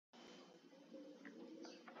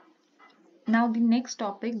Now the next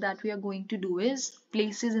topic that we are going to do is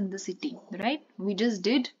places in the city, right? We just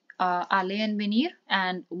did aller and venir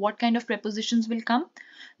and what kind of prepositions will come.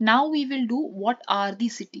 Now we will do what are the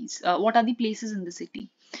cities, what are the places in the city.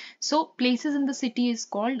 So places in the city is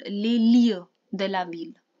called les lieux de la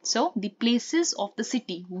ville. So the places of the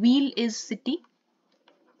city. Ville is city,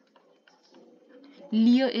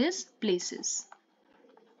 lieu is places.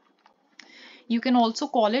 You can also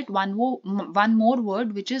call it one more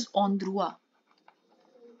word, which is endroits.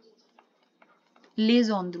 Les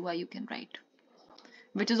endroits you can write,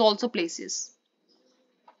 which is also places.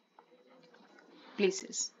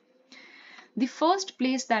 Places. The first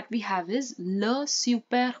place that we have is le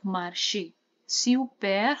supermarché.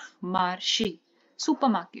 Supermarché.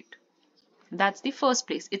 Supermarket. That's the first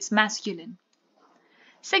place. It's masculine.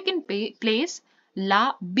 Second place,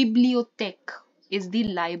 la bibliothèque is the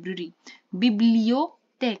library.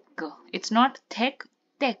 Bibliothèque. It's not tech,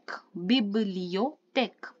 tech.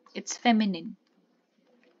 Bibliothèque. It's feminine.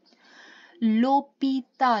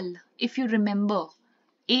 L'hôpital. If you remember,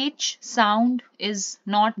 H sound is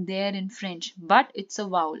not there in French, but it's a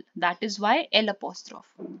vowel. That is why L apostrophe.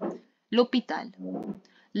 L'hôpital.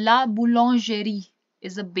 La boulangerie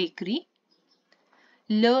is a bakery.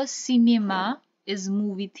 Le cinéma is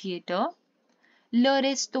movie theater. Le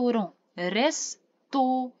restaurant.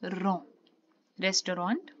 Restaurant.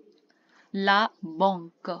 Restaurant. La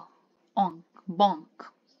banque. Banque.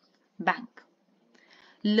 Bank.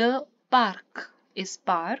 Le parc is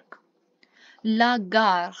park. La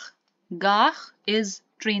gare. Gare is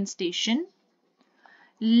train station.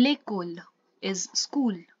 L'école is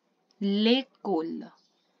school. L'école.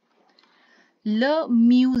 Le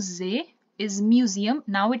musée is museum.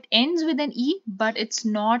 Now it ends with an E, but it's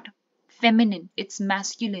not feminine. It's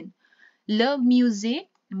masculine. Le musée,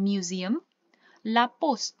 museum. La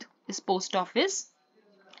poste is post office.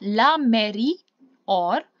 La mairie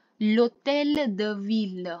or l'hôtel de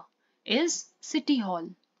ville is city hall.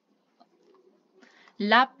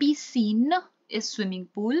 La piscine is swimming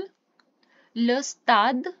pool. Le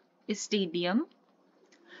stade is stadium.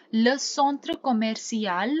 Le centre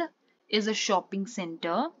commercial is a shopping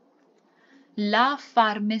center. La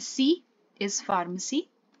pharmacie is pharmacy.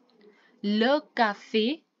 Le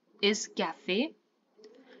café is cafe.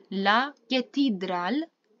 La cathédrale,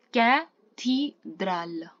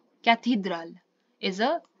 cathedral is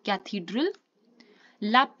a cathedral.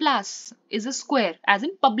 La place is a square, as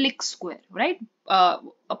in public square, right? A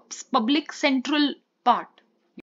public central part